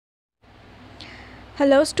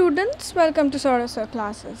Hello students, welcome to Sir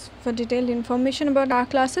classes. For detailed information about our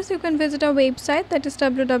classes, you can visit our website, that is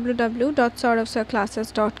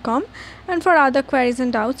www.sauravsirclasses.com, and for other queries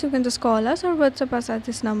and doubts you can just call us or WhatsApp us at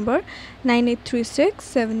this number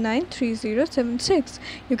 9836793076.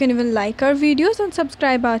 You can even like our videos and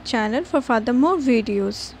subscribe our channel for further more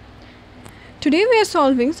videos. Today we are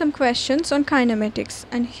solving some questions on kinematics,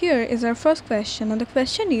 and here is our first question. And the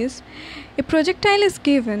question is, a projectile is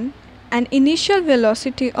given an initial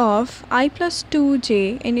velocity of I plus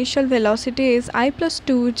 2j, initial velocity is I plus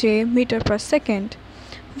 2j meter per second,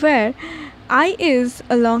 where I is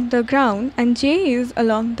along the ground and j is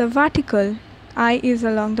along the vertical. I is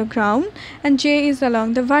along the ground and j is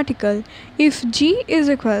along the vertical. If g is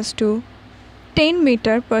equals to 10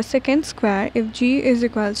 meter per second square, if g is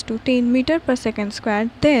equals to 10 meter per second square,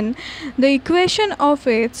 then the equation of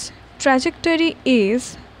its trajectory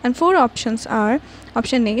is, and four options are: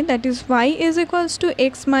 option A, that is y is equals to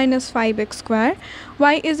x minus 5x square,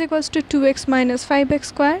 y is equals to 2x minus 5x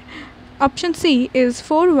square. Option C is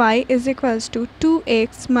 4y is equals to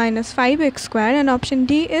 2x minus 5x square, and option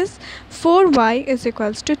D is 4y is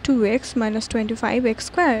equals to 2x minus 25x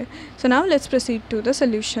square. So now let's proceed to the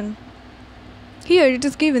solution. Here it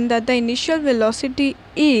is given that the initial velocity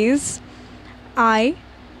is I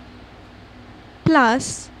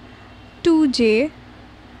plus 2j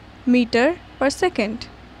meter per second.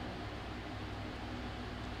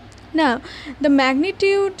 Now the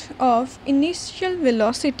magnitude of initial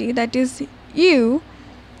velocity, that is u,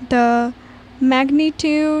 the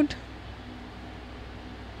magnitude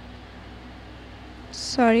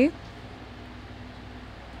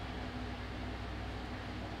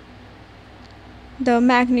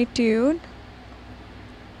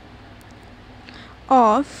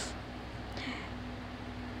of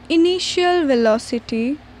initial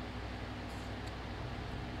velocity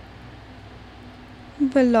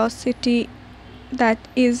that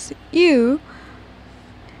is u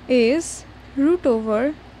is root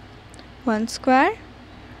over 1 square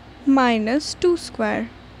minus 2 square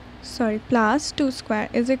plus 2 square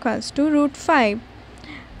is equals to root 5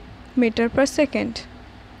 meter per second.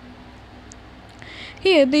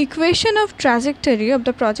 Here the equation of trajectory of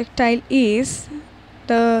the projectile is,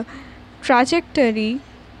 the trajectory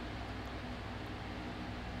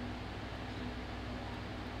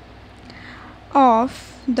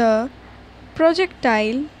of the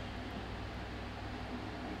projectile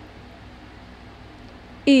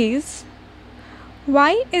is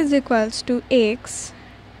y is equals to x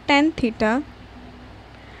tan theta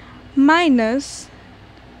minus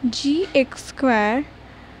gx square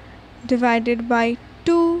divided by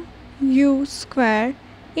 2u square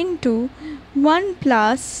into 1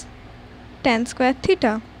 plus tan square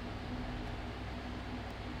theta,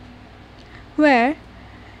 where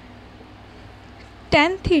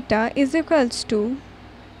tan theta is equals to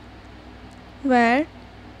y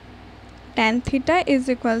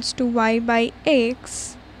by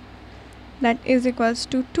x, that is equals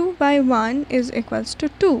to 2 by 1 is equals to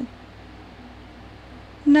 2.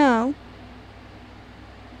 Now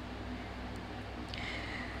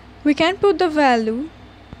we can put the value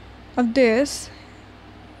of this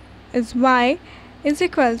is y is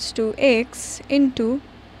equals to x into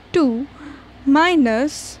 2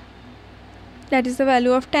 minus, that is the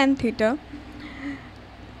value of tan theta,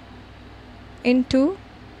 into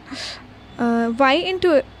y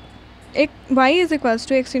is equals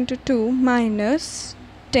to x into 2 minus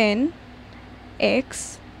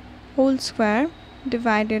 10x whole square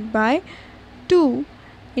divided by 2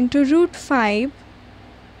 into root 5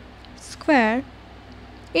 square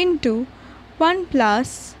into 1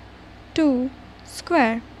 plus 2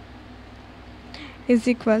 square is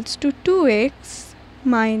equals to 2x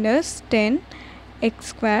minus 10x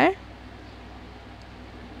square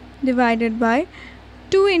divided by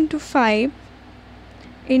 2 into 5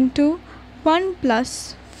 into 1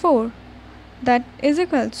 plus 4, that is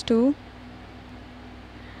equals to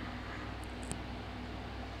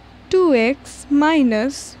 2x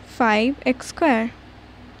minus 5x square.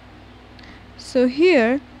 So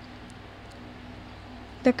here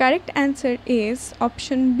the correct answer is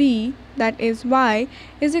option B, that is y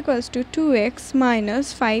is equals to 2x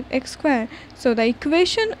minus 5x square. So the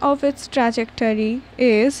equation of its trajectory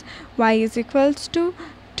is y is equals to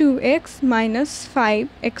 2x minus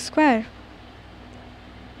 5x square.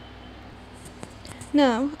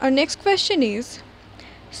 Now our next question is,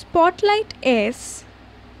 spotlight S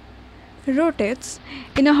rotates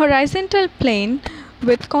in a horizontal plane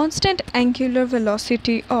with constant angular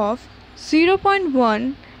velocity of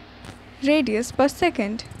 0.1 radius per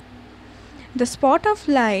second. The spot of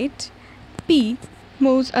light P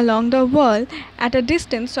moves along the wall at a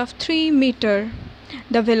distance of 3 meters.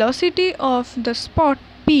 The velocity of the spot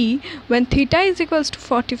P when theta is equals to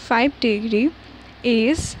 45 degree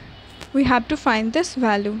is, we have to find this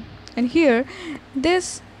value, and here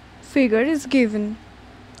this figure is given.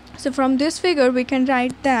 So from this figure we can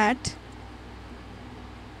write that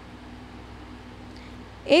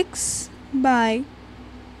x by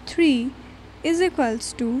 3 is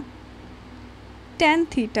equals to tan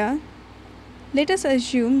theta. Let us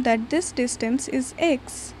assume that this distance is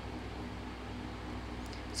x.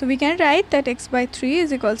 So we can write that x by 3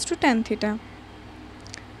 is equals to tan theta.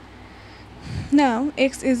 Now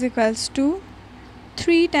x is equals to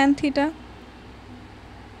 3 tan theta.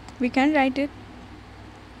 We can write it.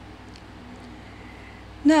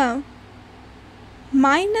 Now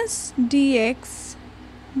minus dx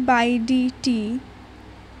by dt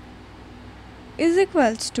is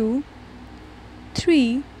equals to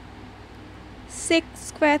 3 sec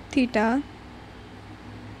square theta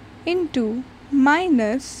into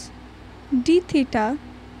minus d theta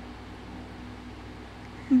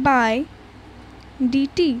by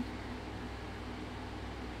dt.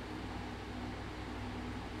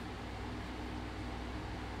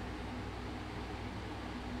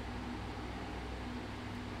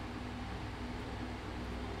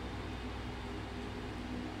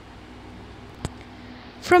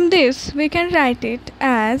 From this we can write it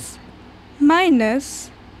as minus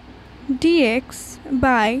dx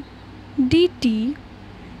by dt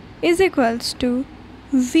is equals to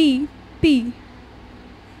Vp,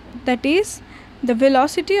 that is the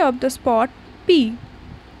velocity of the spot P,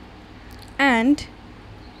 and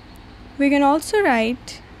we can also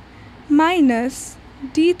write minus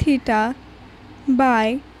d theta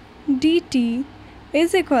by dt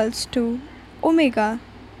is equals to omega,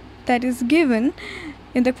 that is given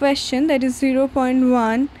in the question, that is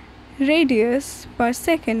 0.1 radius per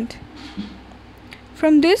second.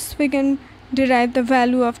 From this we can derive the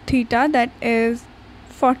value of theta, that is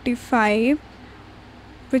 45,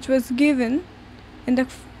 which was given in the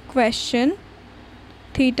question.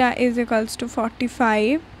 Theta is equals to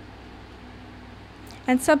 45,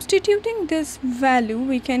 and substituting this value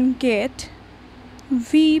we can get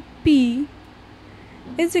Vp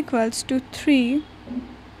is equals to 3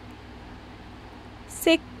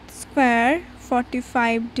 sec square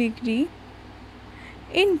 45 degree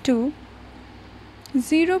into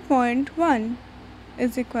 0.1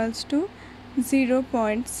 is equals to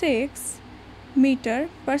 0.6 meter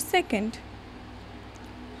per second.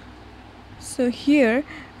 So here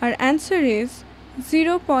our answer is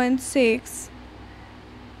 0.6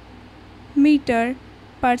 meter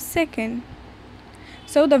per second.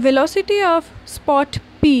 So the velocity of spot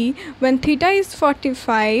P when theta is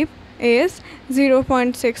 45 is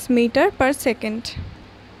 0.6 meter per second.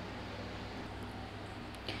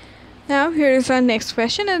 Now here is our next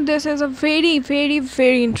question, and this is a very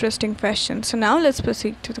interesting question. So now let's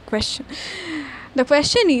proceed to the question. The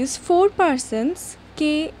question is, 4 persons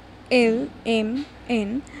K, L, M,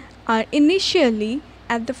 N are initially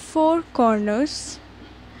at the 4 corners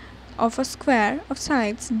of a square of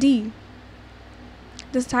sides D.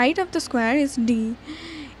 The side of the square is D.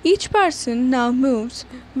 Each person now moves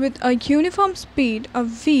with a uniform speed of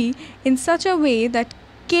v in such a way that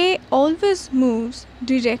K always moves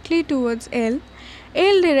directly towards L,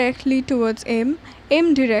 L directly towards M,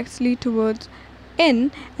 M directly towards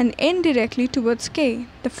N, and N directly towards K.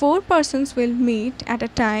 The 4 persons will meet at a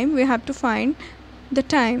time. We have to find the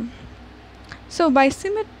time. So by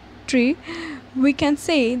symmetry, we can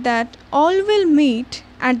say that all will meet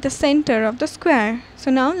at the center of the square. So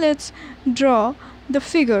now let's draw the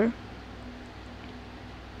figure.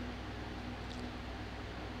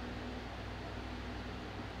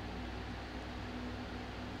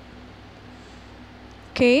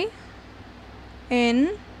 K,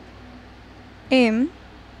 N, M,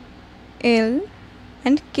 L,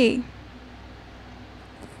 and K.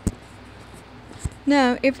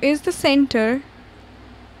 Now if is the center,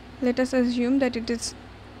 let us assume that it is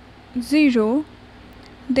 0,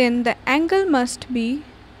 then the angle must be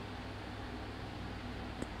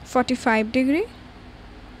 45 degree,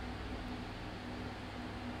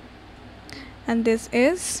 and this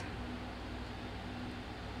is,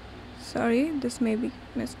 this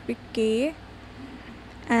must be K,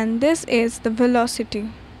 and this is the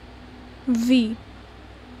velocity V.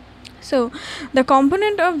 So the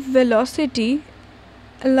component of velocity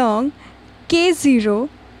along K0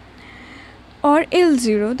 or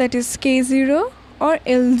L0, that is K0 or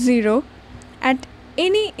L0 at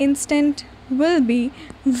any instant will be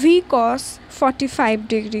V cos 45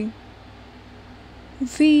 degree.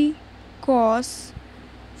 V cos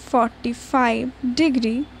 45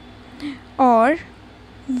 degree or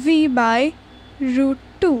V by root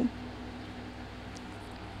 2.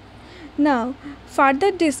 Now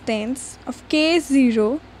further distance of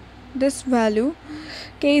K0, this value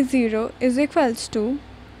K0 is equals to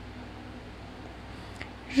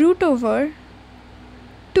root over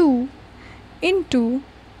 2 into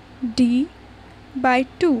D by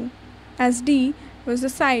 2, as D was the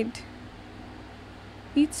side,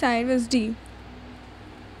 each side was D,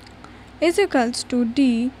 is equals to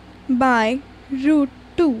D by root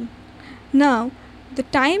 2. Now the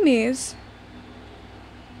time is,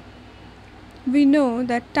 we know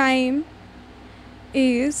that time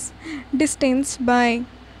is distance by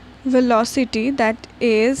velocity, that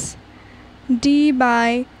is D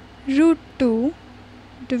by root 2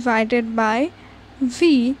 divided by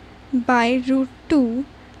V by root 2,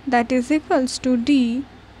 that is equals to D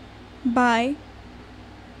by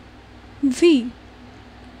V.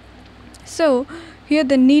 So here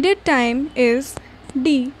the needed time is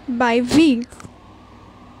D by V.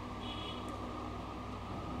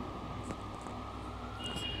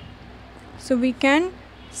 So we can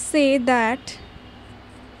say that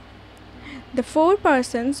the 4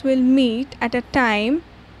 persons will meet at a time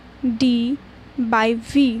D by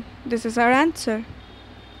V. This is our answer.